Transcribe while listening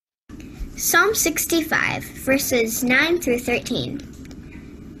Psalm 65, verses 9 through 13.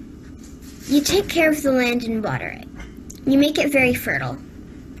 You take care of the land and water it. You make it very fertile.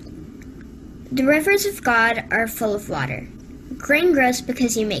 The rivers of God are full of water. Grain grows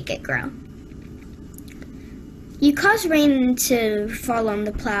because you make it grow. You cause rain to fall on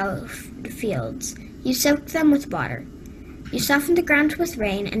the plowed fields. You soak them with water. You soften the ground with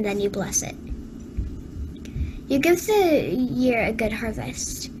rain, and then you bless it. You give the year a good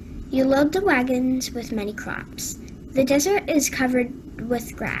harvest. You load the wagons with many crops. The desert is covered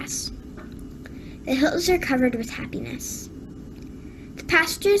with grass. The hills are covered with happiness. The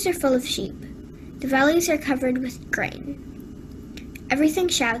pastures are full of sheep. The valleys are covered with grain. Everything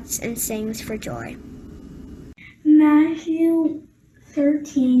shouts and sings for joy. Matthew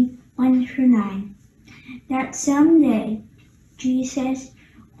 13:1-9. That someday Jesus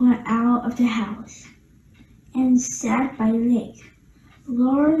went out of the house and sat by the lake.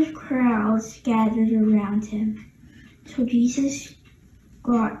 Large crowds gathered around him. So Jesus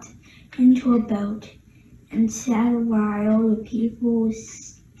got into a boat and sat while the people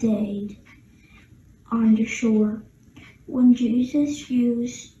stayed on the shore. When Jesus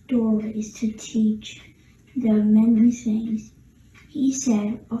used stories to teach them many things, he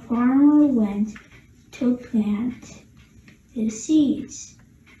said, a farmer went to plant his seeds.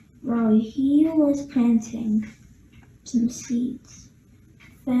 While he was planting, some seeds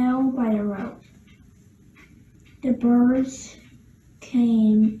fell by the road. The birds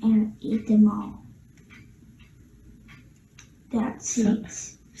came and ate them all. Some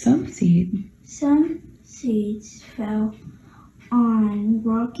seeds fell on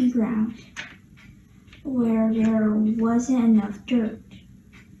rocky ground where there wasn't enough dirt.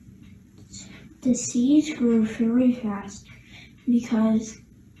 The seeds grew very fast because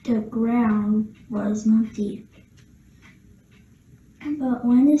the ground was not deep. But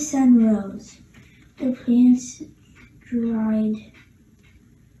when the sun rose, the plants dried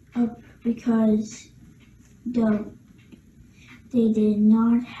up because they did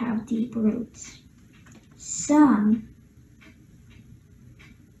not have deep roots. Some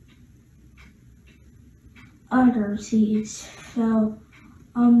other seeds fell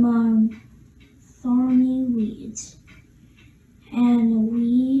among thorny weeds, and the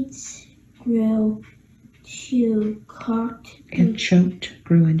weeds grew and choked. It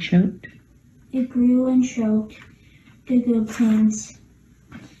grew and choked the good plants.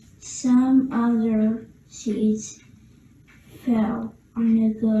 Some other seeds fell on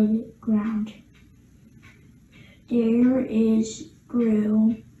the good ground. There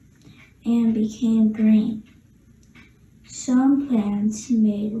grew and became green. Some plants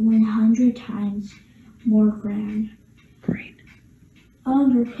made 100 times more grain.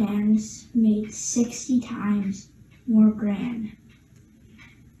 Other plants made 60 times more grain.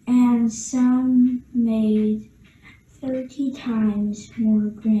 And some made 30 times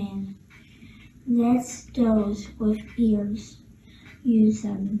more grain. Let those with ears use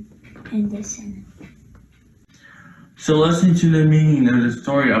them and listen. So listen to the meaning of the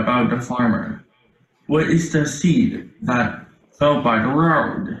story about the farmer. What is the seed that fell by the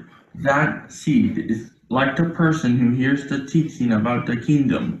road? That seed is like the person who hears the teaching about the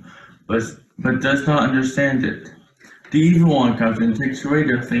kingdom, but does not understand it. The evil one comes and takes away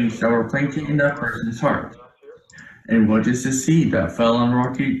the things that were planted in that person's heart. And what is the seed that fell on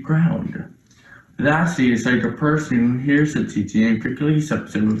rocky ground? That seed is like the person who hears the teaching and quickly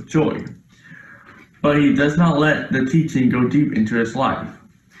accepts it with joy. But he does not let the teaching go deep into his life.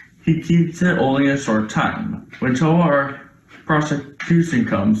 He keeps it only a short time. When trouble or persecution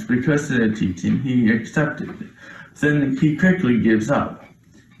comes because of the teaching he accepted, then he quickly gives up.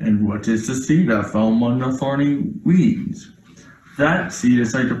 And what is the seed that fell among the thorny weeds? That seed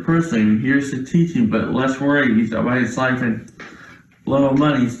is like the person who hears the teaching but less worries about his life and love of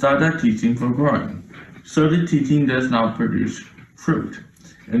money stop that teaching from growing. So the teaching does not produce fruit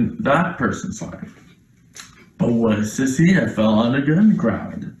in that person's life. But what is the seed that fell on the good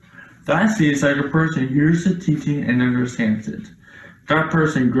ground? That seed is like a person who hears the teaching and understands it. That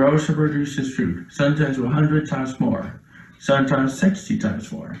person grows and produces fruit, sometimes 100 times more, sometimes 60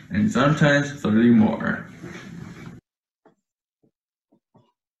 times more, and sometimes 30 more.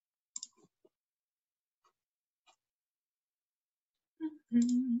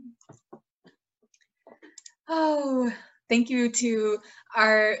 Oh, thank you to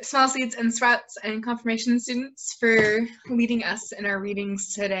our Small Seeds and Sprouts and confirmation students for leading us in our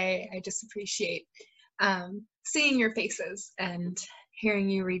readings today. I just appreciate seeing your faces and hearing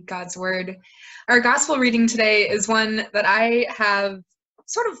you read God's word. Our gospel reading today is one that I have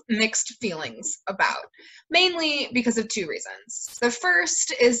sort of mixed feelings about, mainly because of two reasons. The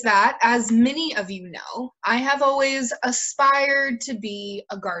first is that, as many of you know, I have always aspired to be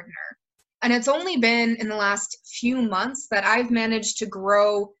a gardener. And it's only been in the last few months that I've managed to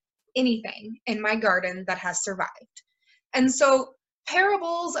grow anything in my garden that has survived. And so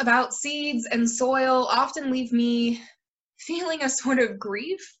parables about seeds and soil often leave me feeling a sort of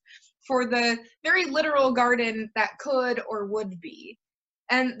grief for the very literal garden that could or would be.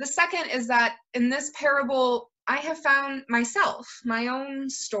 And the second is that in this parable, I have found myself, my own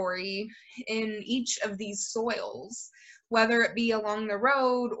story in each of these soils, whether it be along the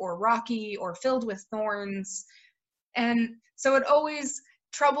road or rocky or filled with thorns. And so it always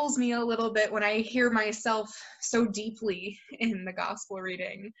troubles me a little bit when I hear myself so deeply in the gospel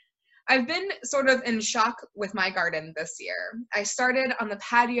reading. I've been sort of in shock with my garden this year. I started on the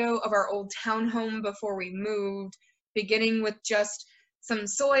patio of our old townhome before we moved, beginning with just some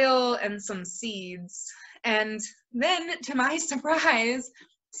soil and some seeds. And then, to my surprise,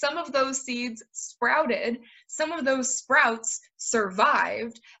 some of those seeds sprouted, some of those sprouts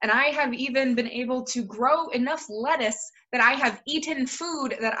survived, and I have even been able to grow enough lettuce that I have eaten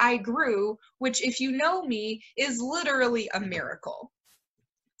food that I grew, which, if you know me, is literally a miracle.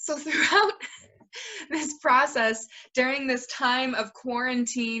 So throughout this process, during this time of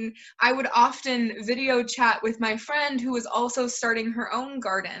quarantine, I would often video chat with my friend who was also starting her own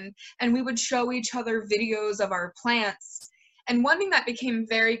garden, and we would show each other videos of our plants. And one thing that became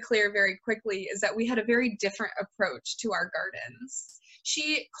very clear very quickly is that we had a very different approach to our gardens.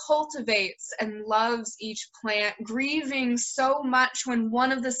 She cultivates and loves each plant, grieving so much when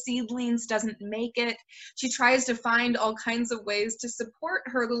one of the seedlings doesn't make it. She tries to find all kinds of ways to support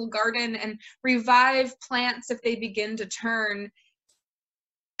her little garden and revive plants if they begin to turn.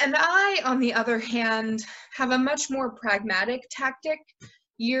 And I, on the other hand, have a much more pragmatic tactic.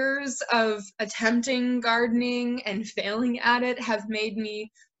 Years of attempting gardening and failing at it have made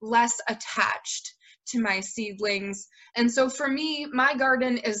me less attached to my seedlings. And so for me, my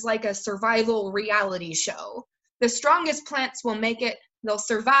garden is like a survival reality show. The strongest plants will make it. They'll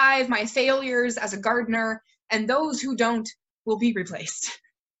survive my failures as a gardener, and those who don't will be replaced.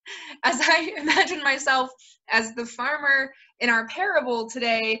 As I imagine myself as the farmer in our parable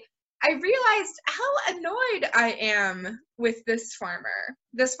today, I realized how annoyed I am with this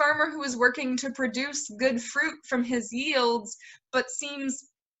farmer who is working to produce good fruit from his yields, but seems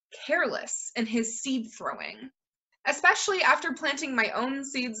careless in his seed throwing. Especially after planting my own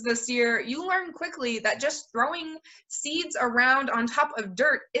seeds this year, you learn quickly that just throwing seeds around on top of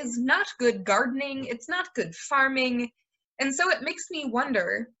dirt is not good gardening, it's not good farming, and so it makes me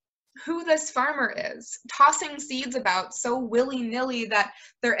wonder who this farmer is, tossing seeds about so willy-nilly that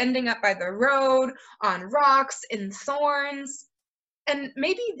they're ending up by the road, on rocks, in thorns. And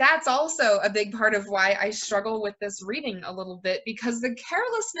maybe that's also a big part of why I struggle with this reading a little bit, because the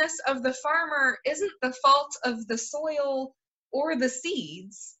carelessness of the farmer isn't the fault of the soil or the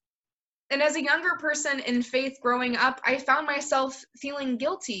seeds. And as a younger person in faith growing up, I found myself feeling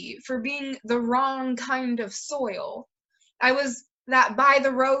guilty for being the wrong kind of soil. I was that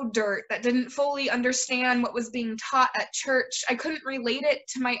by-the-road dirt that didn't fully understand what was being taught at church. I couldn't relate it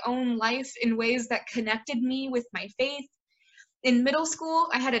to my own life in ways that connected me with my faith. In middle school,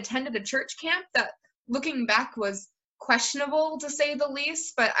 I had attended a church camp that, looking back, was questionable to say the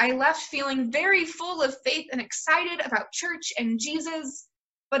least, but I left feeling very full of faith and excited about church and Jesus.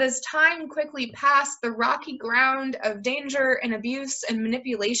 But as time quickly passed, the rocky ground of danger and abuse and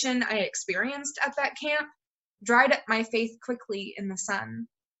manipulation I experienced at that camp dried up my faith quickly in the sun.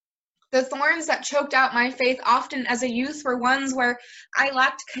 The thorns that choked out my faith often as a youth were ones where I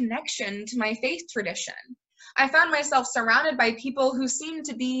lacked connection to my faith tradition. I found myself surrounded by people who seemed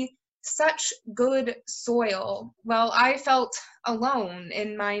to be such good soil, while I felt alone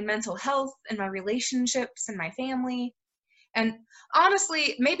in my mental health, in my relationships, in my family. And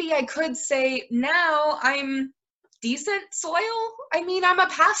honestly, maybe I could say now I'm decent soil. I mean, I'm a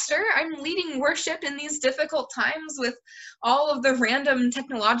pastor. I'm leading worship in these difficult times with all of the random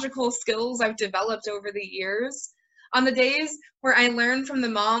technological skills I've developed over the years. On the days where I learn from the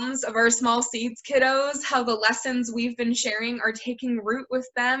moms of our small seeds kiddos how the lessons we've been sharing are taking root with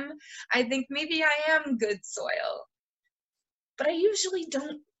them, I think maybe I am good soil. But I usually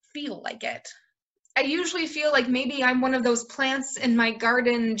don't feel like it. I usually feel like maybe I'm one of those plants in my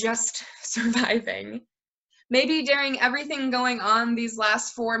garden just surviving. Maybe during everything going on these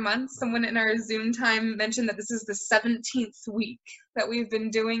last 4 months, someone in our Zoom time mentioned that this is the 17th week that we've been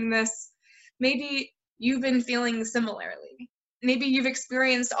doing this. Maybe you've been feeling similarly. maybe you've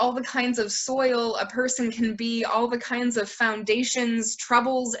experienced all the kinds of soil a person can be, all the kinds of foundations,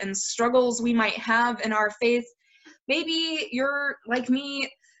 troubles, and struggles we might have in our faith. Maybe you're, like me,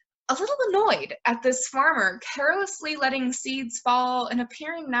 a little annoyed at this farmer carelessly letting seeds fall and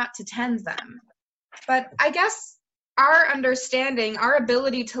appearing not to tend them. But I guess our understanding, our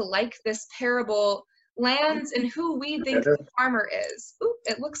ability to like this parable lands in who we think the farmer is. Ooh,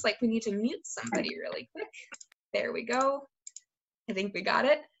 it looks like we need to mute somebody really quick. There we go. I think we got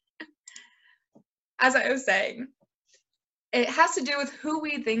it. As I was saying, it has to do with who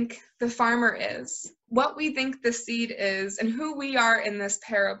we think the farmer is, what we think the seed is, and who we are in this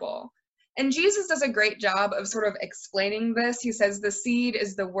parable. And Jesus does a great job of sort of explaining this. He says the seed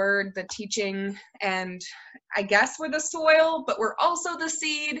is the word, the teaching, and I guess we're the soil, but we're also the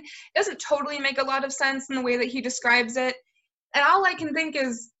seed. It doesn't totally make a lot of sense in the way that he describes it. And all I can think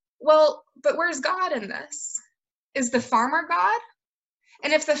is, well, but where's God in this? Is the farmer God?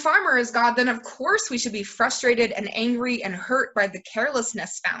 And if the farmer is God, then of course we should be frustrated and angry and hurt by the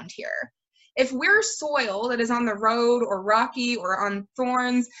carelessness found here. If we're soil that is on the road or rocky or on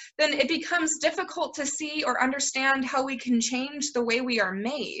thorns, then it becomes difficult to see or understand how we can change the way we are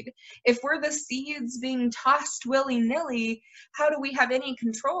made. If we're the seeds being tossed willy-nilly, how do we have any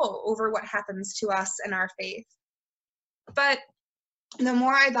control over what happens to us in our faith? But the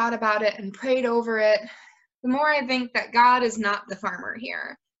more I thought about it and prayed over it, the more I think that God is not the farmer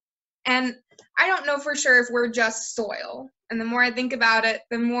here. And I don't know for sure if we're just soil. And the more I think about it,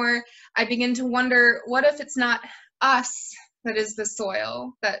 the more I begin to wonder, what if it's not us that is the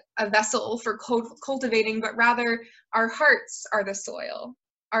soil, that a vessel for cultivating, but rather our hearts are the soil.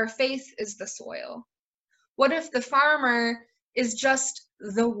 Our faith is the soil. What if the farmer is just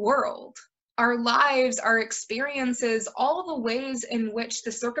the world? Our lives, our experiences, all the ways in which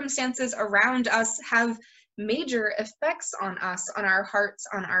the circumstances around us have major effects on us, on our hearts,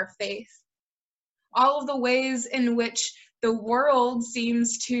 on our faith. All of the ways in which the world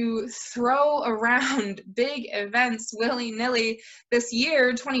seems to throw around big events willy-nilly. This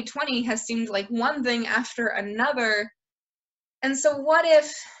year, 2020, has seemed like one thing after another. And so what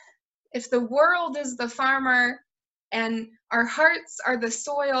if the world is the farmer and our hearts are the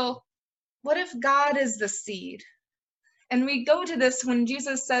soil, what if God is the seed? And we go to this when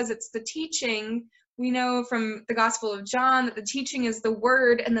Jesus says it's the teaching. We know from the Gospel of John that the teaching is the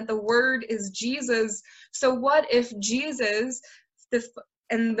word and that the word is Jesus. So what if Jesus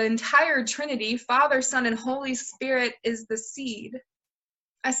and the entire Trinity, Father, Son, and Holy Spirit, is the seed?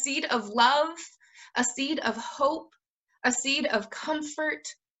 A seed of love, a seed of hope, a seed of comfort,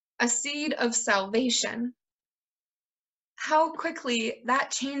 a seed of salvation. How quickly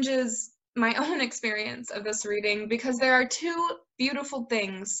that changes my own experience of this reading, because there are two beautiful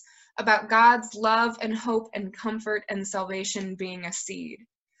things about God's love and hope and comfort and salvation being a seed.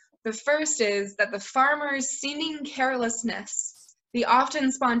 The first is that the farmer's seeming carelessness, the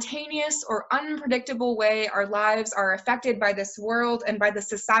often spontaneous or unpredictable way our lives are affected by this world and by the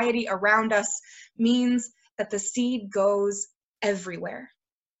society around us, means that the seed goes everywhere.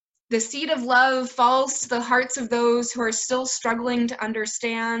 The seed of love falls to the hearts of those who are still struggling to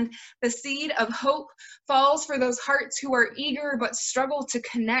understand. The seed of hope falls for those hearts who are eager but struggle to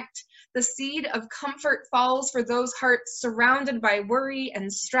connect. The seed of comfort falls for those hearts surrounded by worry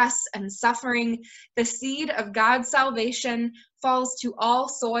and stress and suffering. The seed of God's salvation falls to all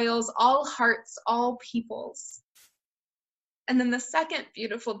soils, all hearts, all peoples. And then the second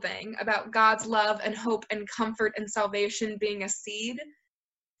beautiful thing about God's love and hope and comfort and salvation being a seed,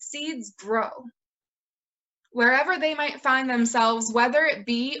 seeds grow. Wherever they might find themselves, whether it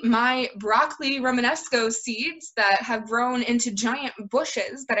be my broccoli romanesco seeds that have grown into giant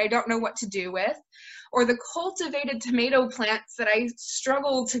bushes that I don't know what to do with, or the cultivated tomato plants that I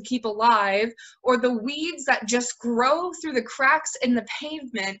struggle to keep alive, or the weeds that just grow through the cracks in the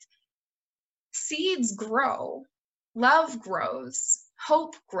pavement, seeds grow. Love grows.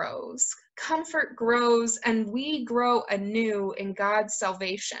 Hope grows. Comfort grows, and we grow anew in God's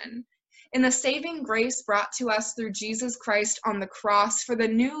salvation. In the saving grace brought to us through Jesus Christ on the cross, for the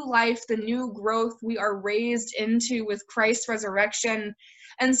new life, the new growth we are raised into with Christ's resurrection.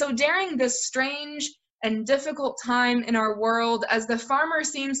 And so during this strange and difficult time in our world, as the farmer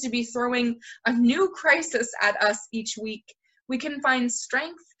seems to be throwing a new crisis at us each week, we can find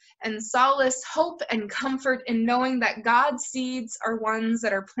strength and solace, hope and comfort in knowing that God's seeds are ones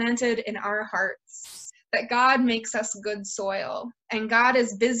that are planted in our hearts, that God makes us good soil, and God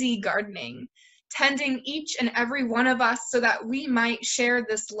is busy gardening, tending each and every one of us so that we might share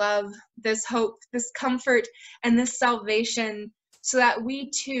this love, this hope, this comfort, and this salvation, so that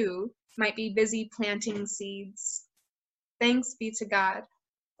we too might be busy planting seeds. Thanks be to God.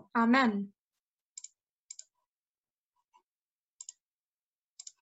 Amen.